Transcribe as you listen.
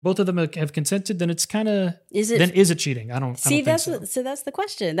both of them have consented, then it's kind of, is it cheating? I don't think so. So that's the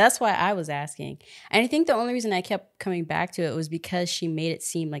question. That's why I was asking. And I think the only reason I kept coming back to it was because she made it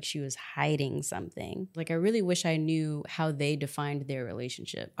seem like she was hiding something. Like, I really wish I knew how they defined their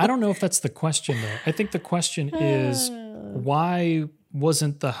relationship. I don't know if that's the question, though. I think the question is, why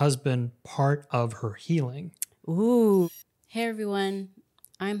wasn't the husband part of her healing? Ooh. Hey, everyone.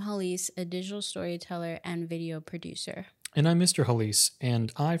 I'm Halise, a digital storyteller and video producer. And I'm Mr. Halise,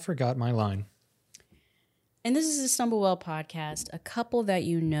 and I forgot my line. And this is the Stumblewell podcast, a couple that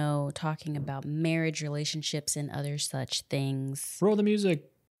you know talking about marriage, relationships, and other such things. Roll the music.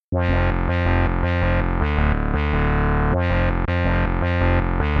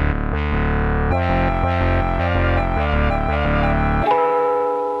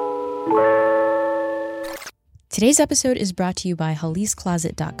 Today's episode is brought to you by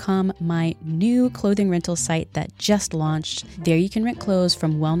HaliseCloset.com, my new clothing rental site that just launched. There you can rent clothes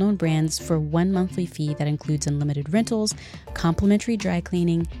from well-known brands for one monthly fee that includes unlimited rentals, complimentary dry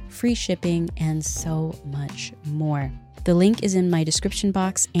cleaning, free shipping, and so much more. The link is in my description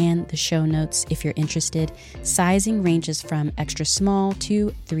box and the show notes if you're interested. Sizing ranges from extra small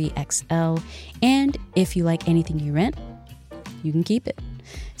to 3XL, and if you like anything you rent, you can keep it.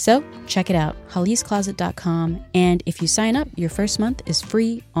 So check it out, HaliseCloset.com, and if you sign up, your first month is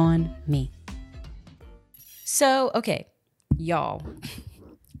free on me. So, okay, y'all,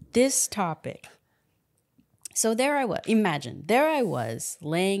 this topic. So there I was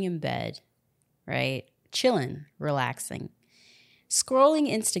laying in bed, right, chilling, relaxing,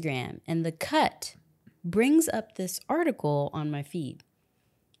 scrolling Instagram, and the cut brings up this article on my feed,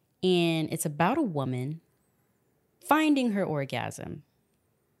 and it's about a woman finding her orgasm.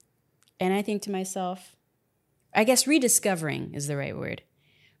 And I think to myself, I guess rediscovering is the right word.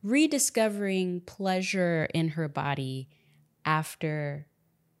 Rediscovering pleasure in her body after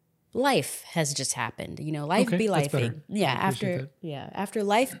life has just happened. You know, life be lifing. Yeah, after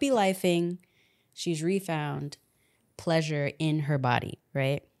life be lifing, she's refound pleasure in her body,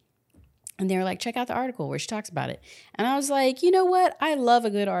 right? And they were like, check out the article where she talks about it. And I was like, you know what? I love a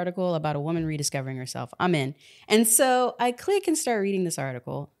good article about a woman rediscovering herself. I'm in. And so I click and start reading this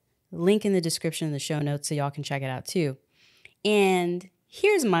article. Link in the description in the show notes so y'all can check it out too. And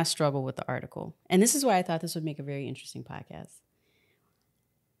here's my struggle with the article. And this is why I thought this would make a very interesting podcast.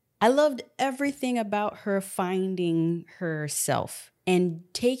 I loved everything about her finding herself and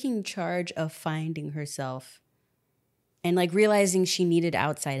taking charge of finding herself and like realizing she needed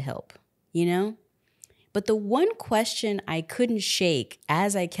outside help, you know? But the one question I couldn't shake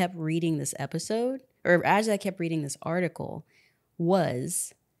as I kept reading this episode, or as I kept reading this article,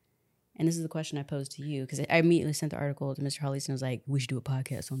 was, and this is the question I posed to you, because I immediately sent the article to Mr. Halise and was like, we should do a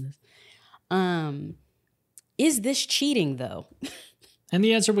podcast on this. Is this cheating, though? And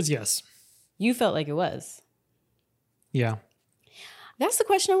the answer was yes. You felt like it was. Yeah. That's the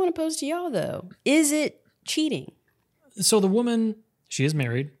question I want to pose to y'all, though. Is it cheating? So the woman, she is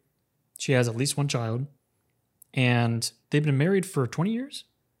married. She has at least one child. And they've been married for 20 years?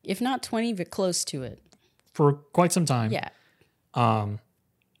 If not 20, but close to it. For quite some time. Yeah.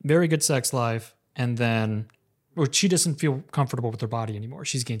 Very good sex life. And then she doesn't feel comfortable with her body anymore.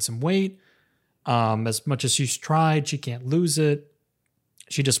 She's gained some weight. As much as she's tried, she can't lose it.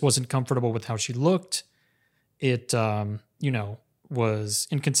 She just wasn't comfortable with how she looked. It, was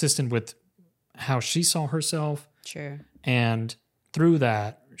inconsistent with how she saw herself. Sure. And through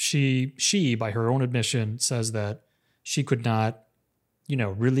that, she, by her own admission, says that she could not,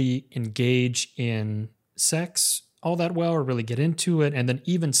 really engage in sex all that well or really get into it. And then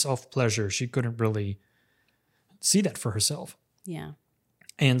even self-pleasure, she couldn't really see that for herself. Yeah.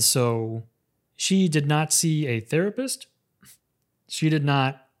 And so she did not see a therapist. She did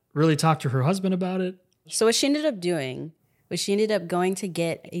not really talk to her husband about it. So what she ended up doing was she ended up going to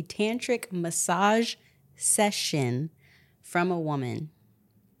get a tantric massage session from a woman.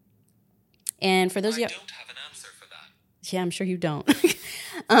 And for those of you... I don't have an answer for that. Yeah, I'm sure you don't.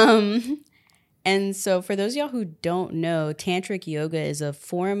 And so for those of y'all who don't know, tantric yoga is a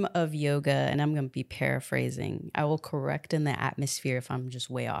form of yoga, and I'm going to be paraphrasing. I will correct in the atmosphere if I'm just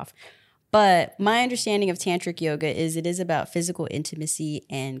way off. But my understanding of tantric yoga is it is about physical intimacy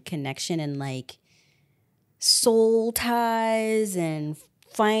and connection and like soul ties and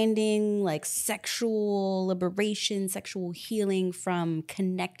finding like sexual liberation, sexual healing from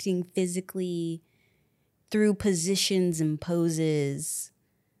connecting physically through positions and poses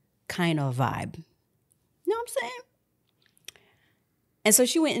kind of vibe. You know what I'm saying? And so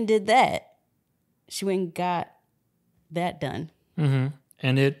she went and did that. She went and got that done. Mm-hmm.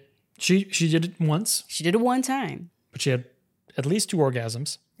 And she did it once. She did it one time. But she had at least 2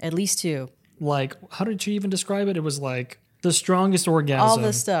 orgasms. At least 2. Like, how did she even describe it? It was like the strongest orgasm All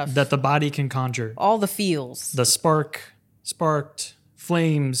the stuff that the body can conjure. All the feels. The sparked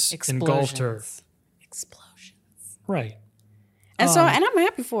flames engulfed her. Explosions. Right. And and I'm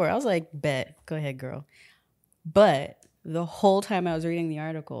happy for her. I was like, bet. Go ahead, girl. But the whole time I was reading the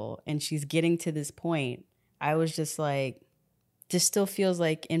article and she's getting to this point, I was just like, this still feels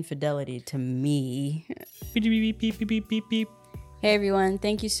like infidelity to me. Beep, beep, beep, beep, beep, beep, beep. Hey everyone,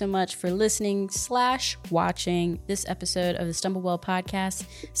 thank you so much for listening / watching this episode of the Stumblewell Podcast.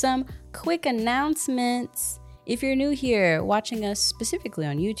 Some quick announcements. If you're new here, watching us specifically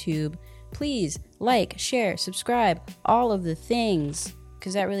on YouTube, please like, share, subscribe, all of the things,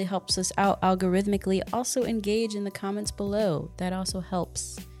 because that really helps us out algorithmically. Also engage in the comments below. That also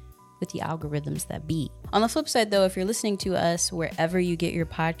helps with the algorithms that be. On the flip side though, if you're listening to us wherever you get your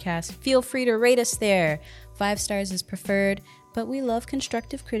podcast, feel free to rate us there. 5 stars is preferred, but we love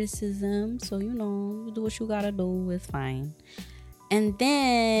constructive criticism, so do what you gotta do, it's fine. And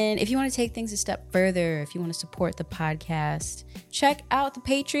then if you want to take things a step further, if you want to support the podcast, check out the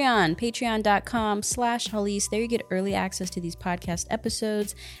Patreon, patreon.com/Halise. There you get early access to these podcast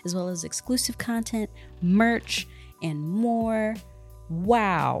episodes, as well as exclusive content, merch, and more.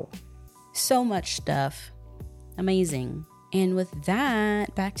 Wow. So much stuff. Amazing. And with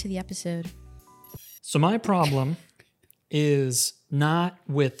that, back to the episode. So my problem is not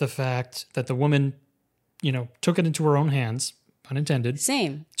with the fact that the woman, took it into her own hands, pun intended.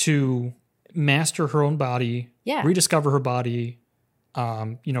 Same. To master her own body, rediscover her body,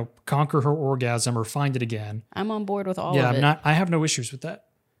 conquer her orgasm or find it again. I'm on board with all of it. I have no issues with that.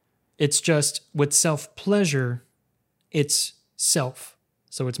 It's just with self-pleasure, it's self.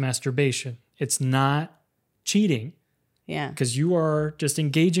 So it's masturbation. It's not cheating. Yeah. Because you are just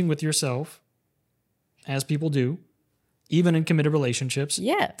engaging with yourself, as people do, even in committed relationships.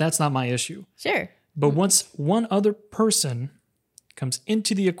 Yeah. That's not my issue. Sure. But once one other person comes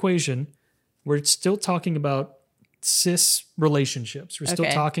into the equation, we're still talking about cis relationships. We're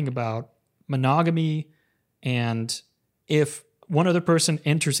still talking about monogamy. And if one other person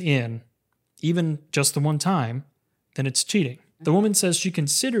enters in, even just the one time, then it's cheating. The woman says she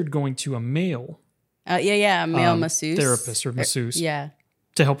considered going to a male a male masseuse. Therapist or masseuse. Yeah.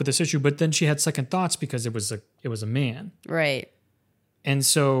 To help with this issue, but then she had second thoughts because it was a man. Right. And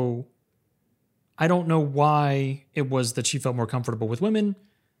so I don't know why it was that she felt more comfortable with women.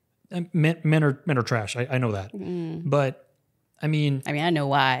 Men are trash. I know that. But I mean, I know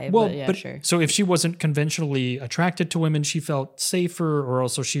why. Well, but sure. So if she wasn't conventionally attracted to women, she felt safer, or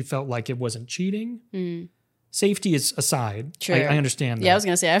also she felt like it wasn't cheating. Safety is aside. Sure. I understand that. Yeah, I was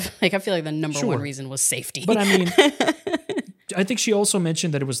going to say, I feel like the number one reason was safety. But I mean, I think she also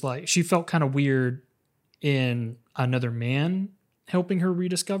mentioned that it was like, she felt kind of weird in another man helping her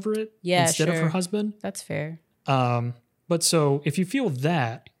rediscover it instead of her husband. That's fair. But so if you feel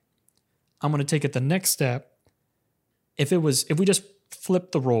that, I'm going to take it the next step. If we just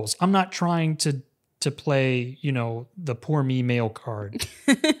flip the roles, I'm not trying to play, the poor me male card.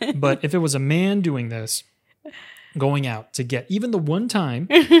 But if it was a man doing this, going out to get even the one time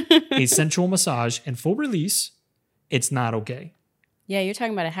a sensual massage and full release, it's not okay. Yeah, you're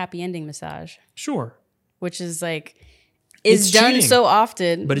talking about a happy ending massage. Sure. Which is like, is done cheating so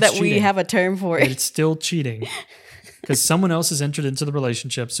often that we have a term for it. But it's still cheating because someone else has entered into the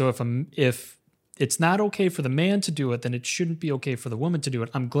relationship. So if it's not okay for the man to do it, then it shouldn't be okay for the woman to do it.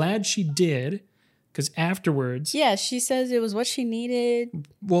 I'm glad she did, because afterwards... Yeah, she says it was what she needed.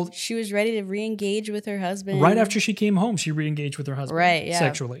 Well, she was ready to re-engage with her husband. Right after she came home, she re-engaged with her husband. Right, yeah.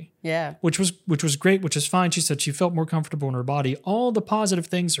 Sexually. Yeah. Which was great, which is fine. She said she felt more comfortable in her body. All the positive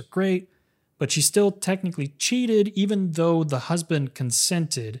things are great, but she still technically cheated, even though the husband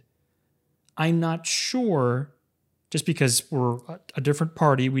consented. I'm not sure, just because we're a different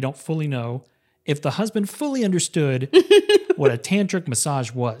party, we don't fully know, if the husband fully understood what a tantric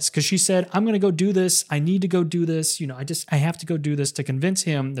massage was. Because she said, I'm going to go do this. I need to go do this. I have to go do this, to convince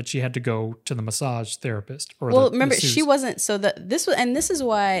him that she had to go to the massage therapist. Remember, masseuse. She wasn't. So this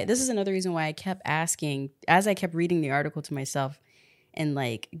is another reason why I kept asking, as I kept reading the article to myself and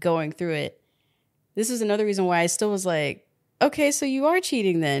like going through it. This is another reason why I still was like, okay, so you are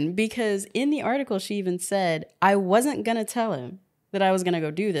cheating then. Because in the article, she even said, I wasn't going to tell him that I was going to go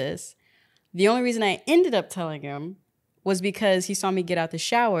do this. The only reason I ended up telling him was because he saw me get out the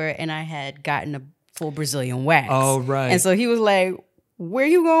shower and I had gotten a full Brazilian wax. Oh, right. And so he was like, where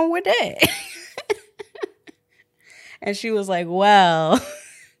you going with that? And she was like, well,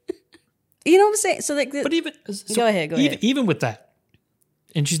 you know what I'm saying? So like, go ahead. Even with that,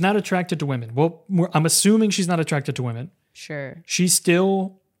 and she's not attracted to women. Well, I'm assuming she's not attracted to women. Sure. She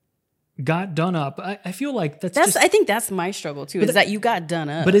still got done up. I feel like that's just, I think that's my struggle too, is that you got done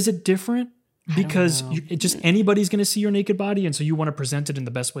up. but is it different? Because know. just anybody's going to see your naked body, and so you want to present it in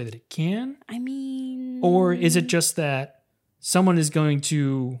the best way that it can? I mean... Or is it just that someone is going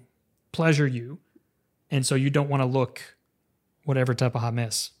to pleasure you, and so you don't want to look whatever type of hot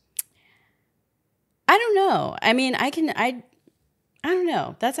mess? I don't know. I mean, I don't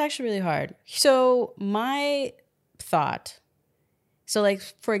know. That's actually really hard. So my thought, so like,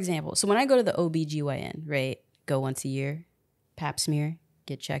 for example, so when I go to the OBGYN, right, go once a year, pap smear,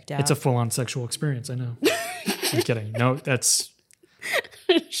 get checked out. It's a full-on sexual experience, I know. I'm kidding. No, that's...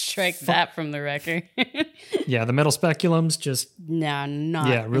 Strike that from the record. Yeah, the metal speculums just... No,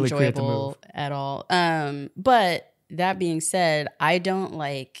 not really create the enjoyable move. at all. But that being said, I don't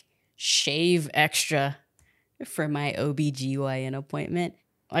like shave extra for my OBGYN appointment.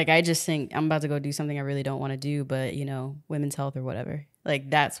 Like, I just think I'm about to go do something I really don't want to do, but, you know, women's health or whatever. Like,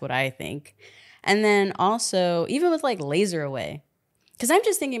 that's what I think. And then also, even with like laser away, because I'm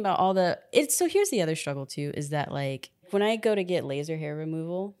just thinking about so here's the other struggle too, is that like when I go to get laser hair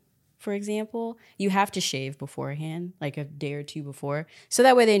removal, for example, you have to shave beforehand, like a day or two before. So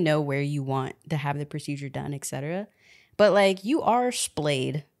that way they know where you want to have the procedure done, etc. But like you are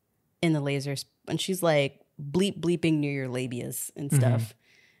splayed in the laser, and she's like bleeping near your labias and stuff. Mm-hmm.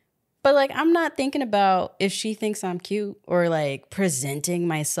 But like, I'm not thinking about if she thinks I'm cute or like presenting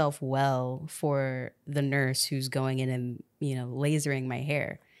myself well for the nurse who's going in and, you know, lasering my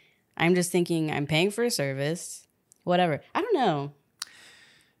hair. I'm just thinking I'm paying for a service, whatever. I don't know.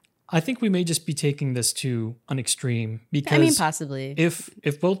 I think we may just be taking this to an extreme because, I mean, possibly.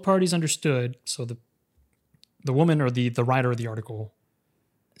 If both parties understood, so the woman or the writer of the article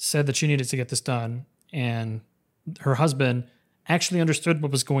said that she needed to get this done, and her husband actually understood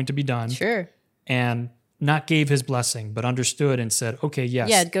what was going to be done. Sure. And not gave his blessing, but understood and said, okay, yes.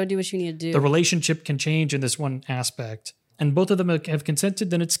 Yeah, go do what you need to do. The relationship can change in this one aspect. And both of them have consented,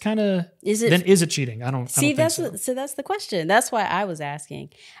 then it's kind of... Is it cheating? I don't think so. So that's the question. That's why I was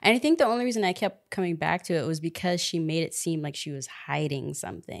asking. And I think the only reason I kept coming back to it was because she made it seem like she was hiding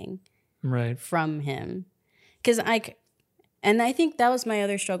something from him. And I think that was my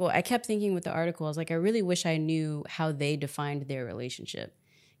other struggle. I kept thinking with the article, I was like, I really wish I knew how they defined their relationship.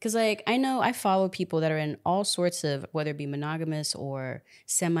 Because like, I know I follow people that are in all sorts of, whether it be monogamous or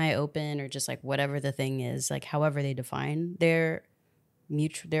semi-open or just like whatever the thing is, like however they define their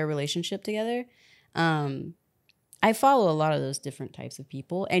relationship together. I follow a lot of those different types of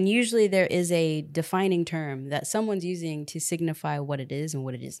people. And usually there is a defining term that someone's using to signify what it is and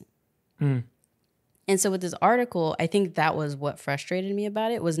what it isn't. Mm. And so with this article, I think that was what frustrated me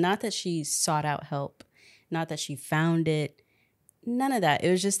about it, was not that she sought out help, not that she found it, none of that. It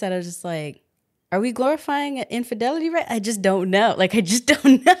was just that I was just like, are we glorifying infidelity, right? I just don't know. Like, I just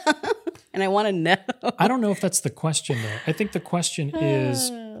don't know. And I want to know. I don't know if that's the question, though. I think the question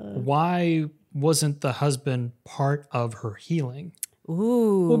is, why wasn't the husband part of her healing?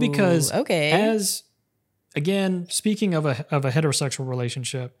 Ooh. Well, because again, speaking of a heterosexual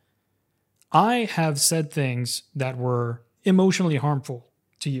relationship, I have said things that were emotionally harmful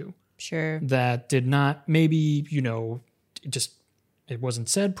to you. Sure. That did not, maybe, it wasn't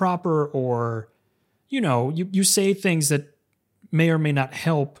said proper, or, you say things that may or may not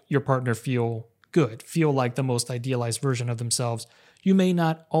help your partner feel good, feel like the most idealized version of themselves. You may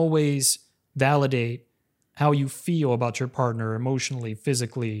not always validate how you feel about your partner emotionally,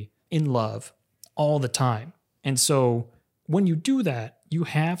 physically, in love all the time. And so when you do that, you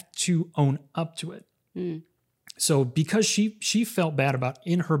have to own up to it. Mm. So because she felt bad about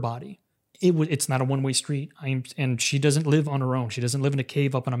in her body, it's not a one-way street. And she doesn't live on her own. She doesn't live in a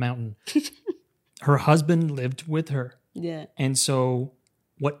cave up on a mountain. Her husband lived with her. Yeah. And so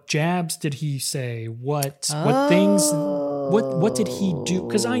what jabs did he say? What things, what did he do?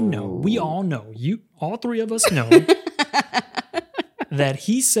 Because we all know, all three of us know that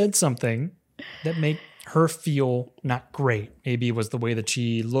he said something that made her feel not great. Maybe it was the way that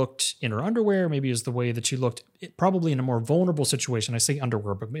she looked in her underwear. Maybe it was the way that she looked probably in a more vulnerable situation. I say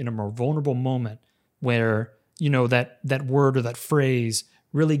underwear, but in a more vulnerable moment where, that word or that phrase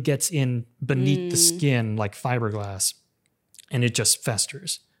really gets in beneath the skin like fiberglass and it just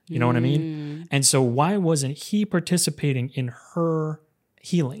festers. You know what I mean? And so why wasn't he participating in her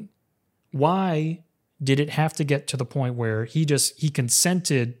healing? Why did it have to get to the point where he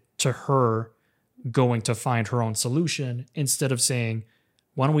consented to her going to find her own solution instead of saying,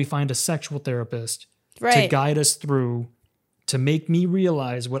 why don't we find a sexual therapist to guide us through, to make me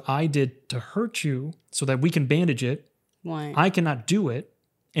realize what I did to hurt you so that we can bandage it. Why? I cannot do it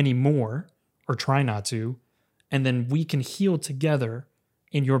anymore or try not to. And then we can heal together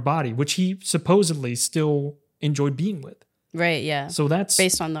in your body, which he supposedly still enjoyed being with. Right, yeah. So that's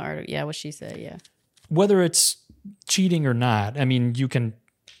based on the article. Yeah, what she said, yeah. Whether it's cheating or not, I mean, you can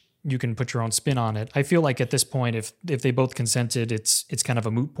put your own spin on it. I feel like at this point, if they both consented, it's kind of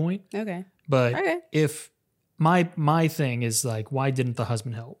a moot point. Okay. But if my thing is like, why didn't the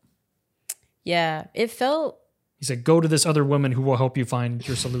husband help? Yeah, it felt... He said, go to this other woman who will help you find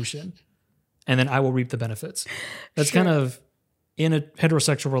your solution, and then I will reap the benefits. That's kind of, in a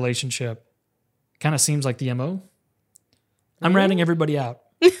heterosexual relationship, kind of seems like the MO. I'm ratting everybody out.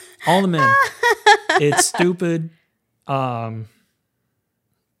 All the men. It's stupid. What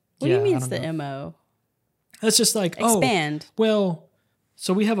do you mean it's the MO? It's just like, expand.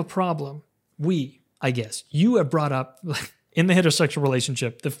 So we have a problem. I guess, you have brought up, in the heterosexual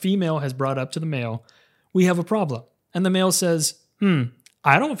relationship, the female has brought up to the male, we have a problem. And the male says,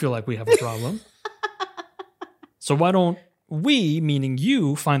 I don't feel like we have a problem. So why don't we, meaning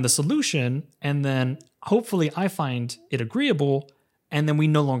you, find the solution, and then hopefully I find it agreeable, and then we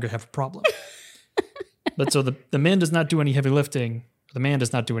no longer have a problem. But so the man does not do any heavy lifting. The man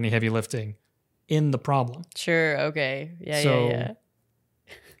does not do any heavy lifting in the problem. Sure, okay. Yeah.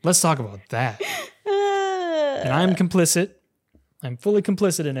 Let's talk about that. And I'm complicit. I'm fully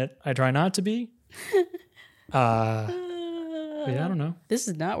complicit in it. I try not to be. But yeah, I don't know. This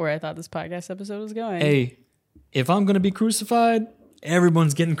is not where I thought this podcast episode was going. Hey, if I'm going to be crucified,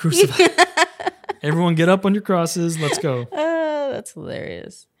 everyone's getting crucified. Everyone get up on your crosses. Let's go. That's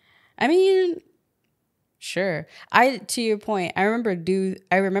hilarious. I mean, sure. To your point, I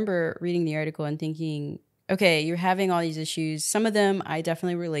remember reading the article and thinking, okay, you're having all these issues. Some of them I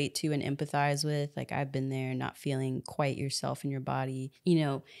definitely relate to and empathize with. Like, I've been there, not feeling quite yourself in your body. You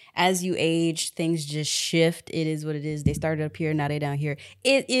know, as you age, things just shift. It is what it is. They started up here, now they down here.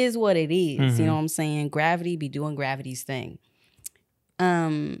 It is what it is. Mm-hmm. You know what I'm saying? Gravity be doing gravity's thing.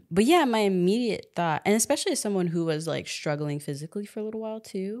 But yeah, my immediate thought, and especially as someone who was like struggling physically for a little while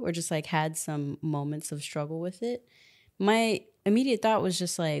too, or just like had some moments of struggle with it, my immediate thought was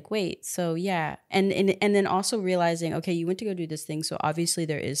just like, wait, so yeah. And then also realizing, okay, you went to go do this thing, so obviously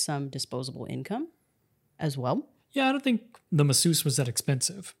there is some disposable income as well. Yeah, I don't think the masseuse was that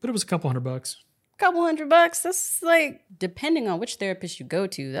expensive, but it was a couple $100. Couple $100, that's like, depending on which therapist you go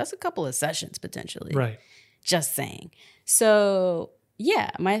to, that's a couple of sessions potentially. Right. Just saying. So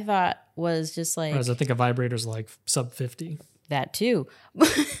yeah, my thought was just like... Whereas I think a vibrator's like sub 50. That too.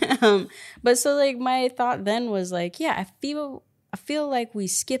 But so like my thought then was like, yeah, I feel like we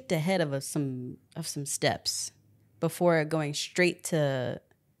skipped ahead of some steps before going straight to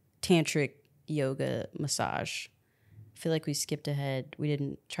tantric yoga massage. I feel like we skipped ahead. We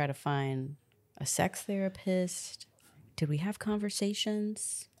didn't try to find a sex therapist. Did we have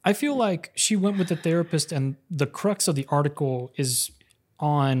conversations? I feel like she went with the therapist, and the crux of the article is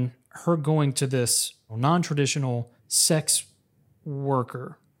on her going to this non-traditional sex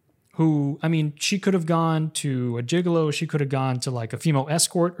worker who, I mean, she could have gone to a gigolo, she could have gone to like a female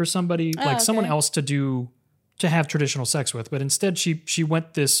escort or somebody, someone else to have traditional sex with, but instead she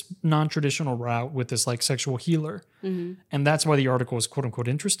went this non-traditional route with this like sexual healer. Mm-hmm. And that's why the article is quote unquote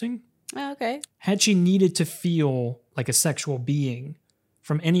interesting. Oh, okay. Had she needed to feel like a sexual being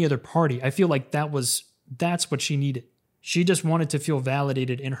from any other party, I feel like that's what she needed. She just wanted to feel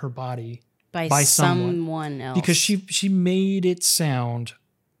validated in her body by someone else. Because she made it sound,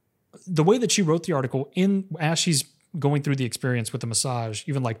 the way that she wrote the article, as she's going through the experience with the massage,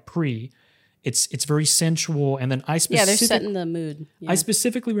 even like it's very sensual. And then they're setting the mood. Yeah. I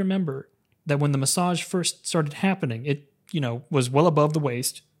specifically remember that when the massage first started happening, it, was well above the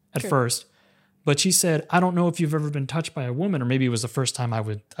waist at first. But she said, I don't know if you've ever been touched by a woman, or maybe it was the first time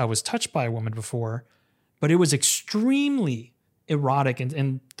I was touched by a woman before, but it was extremely erotic,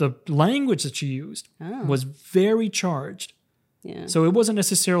 and the language that she used was very charged. Yeah. So it wasn't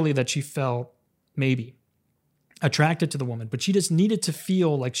necessarily that she felt maybe attracted to the woman, but she just needed to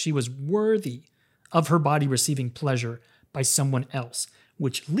feel like she was worthy of her body receiving pleasure by someone else,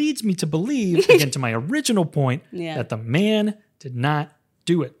 which leads me to believe, again, to my original point, that the man did not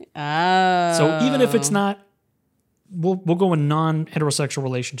do it. Oh. So even if it's not, we'll go in non-heterosexual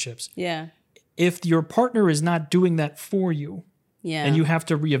relationships. Yeah. If your partner is not doing that for you, and you have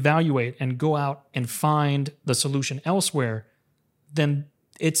to reevaluate and go out and find the solution elsewhere, then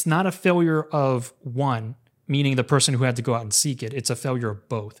it's not a failure of one, meaning the person who had to go out and seek it. It's a failure of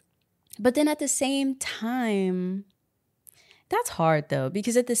both. But then at the same time, that's hard though,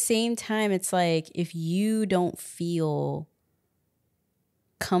 because at the same time, it's like if you don't feel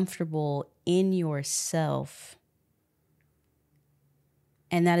comfortable in yourself,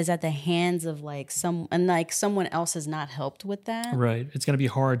 and that is at the hands of like someone else has not helped with that. Right. It's going to be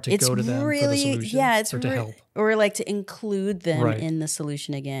hard to go to them for the solution. Yeah, or to help. Or like to include them in the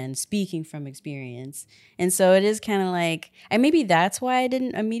solution again, speaking from experience. And so it is kind of like, and maybe that's why I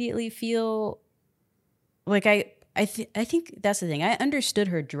didn't immediately feel like I think that's the thing. I understood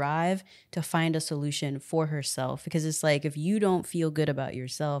her drive to find a solution for herself, because it's like, if you don't feel good about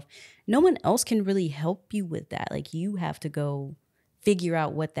yourself, no one else can really help you with that. Like, you have to go figure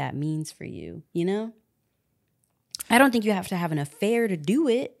out what that means for you, you know? I don't think you have to have an affair to do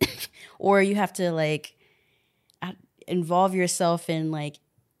it or you have to like involve yourself in like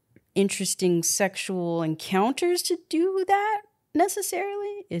interesting sexual encounters to do that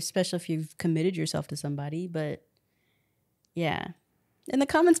necessarily, especially if you've committed yourself to somebody. But yeah, in the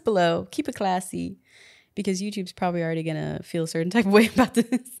comments below, keep it classy, because YouTube's probably already gonna feel a certain type of way about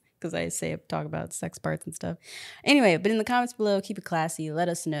this because I talk about sex parts and stuff. Anyway, but in the comments below, keep it classy. Let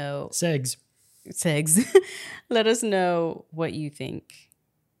us know. Segs. Let us know what you think.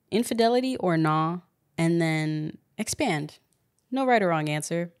 Infidelity or nah, and then expand. No right or wrong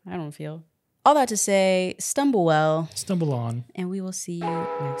answer, I don't feel. All that to say, stumble well. Stumble on. And we will see you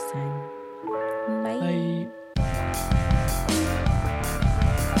next time. Bye. Bye.